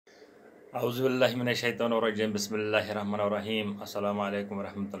Auzubillahiminash-shaytanir-rajim. Bismillahir-rahmanir-rahim. Assalamu alaikum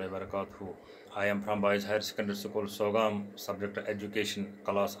warahmatullahi wabarakatuh. I am from Boys Higher Secondary School, Sogam, subject education,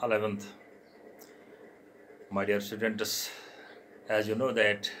 class 11th. My dear students, as you know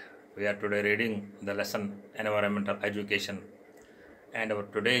that we are today reading the lesson Environmental Education, and our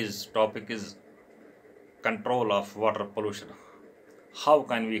today's topic is control of water pollution. How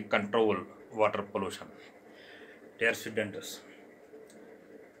can we control water pollution? Dear students,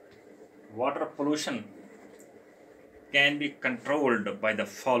 water pollution can be controlled by the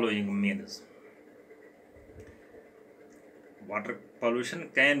following means. Water pollution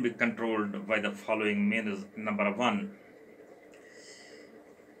can be controlled by the following means. Number one,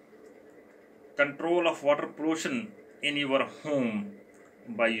 control of water pollution in your home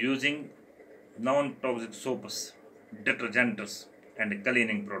by using non-toxic soaps, detergents, and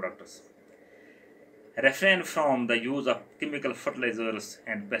cleaning products. Refrain from the use of chemical fertilizers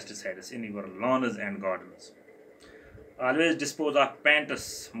and pesticides in your lawns and gardens. Always dispose of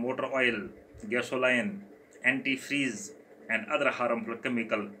paints, motor oil, gasoline, antifreeze, and other harmful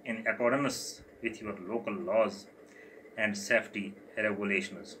chemical in accordance with your local laws and safety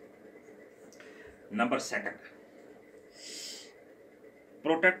regulations. Number second,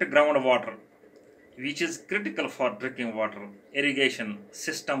 protect groundwater, which is critical for drinking water, irrigation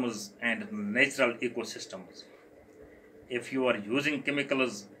systems, and natural ecosystems. If you are using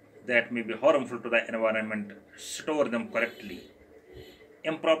chemicals that may be harmful to the environment, store them correctly.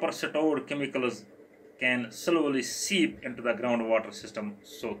 Improper stored chemicals can slowly seep into the groundwater system,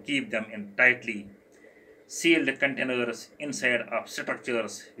 so keep them in tightly sealed containers inside of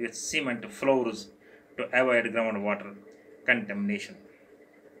structures with cement floors to avoid groundwater contamination.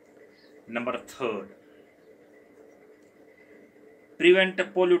 Number third, prevent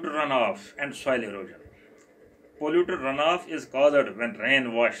polluted runoff and soil erosion. Polluted runoff is caused when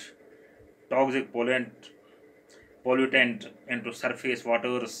rain wash toxic pollutant into surface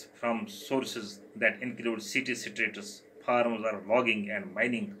waters from sources that include city streets, farms or logging and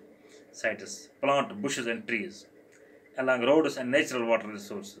mining sites. Plant bushes and trees along roads and natural water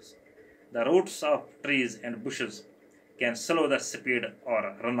resources. The roots of trees and bushes can slow the speed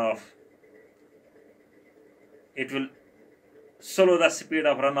or runoff. It will slow the speed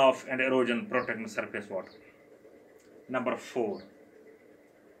of runoff and erosion, protecting surface water. Number four,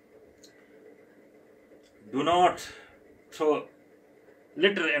 do not throw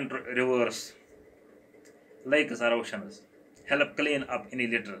litter into rivers, lakes or oceans. Help clean up any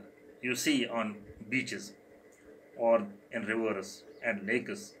litter you see on beaches or in rivers and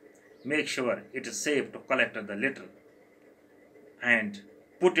lakes. Make sure it is safe to collect the litter and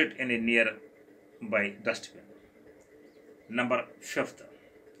put it in a nearby dustbin. Number fifth,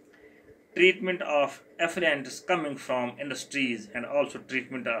 treatment of effluents coming from industries and also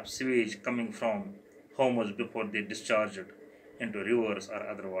treatment of sewage coming from homes before they discharge it into rivers or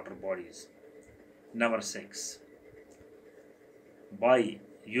other water bodies. Number six, by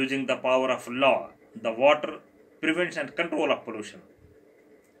using the power of law, the Water Prevention and Control of Pollution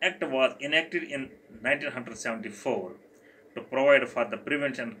Act was enacted in 1974 to provide for the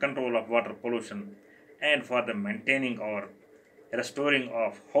prevention and control of water pollution and for the maintaining or restoring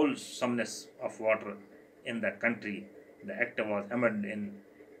of wholesomeness of water in the country. The Act was amended in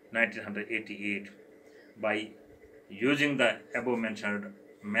 1988 by using the above mentioned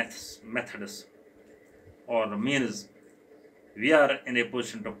methods or means. We are in a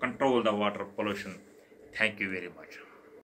position to control the water pollution. Thank you very much.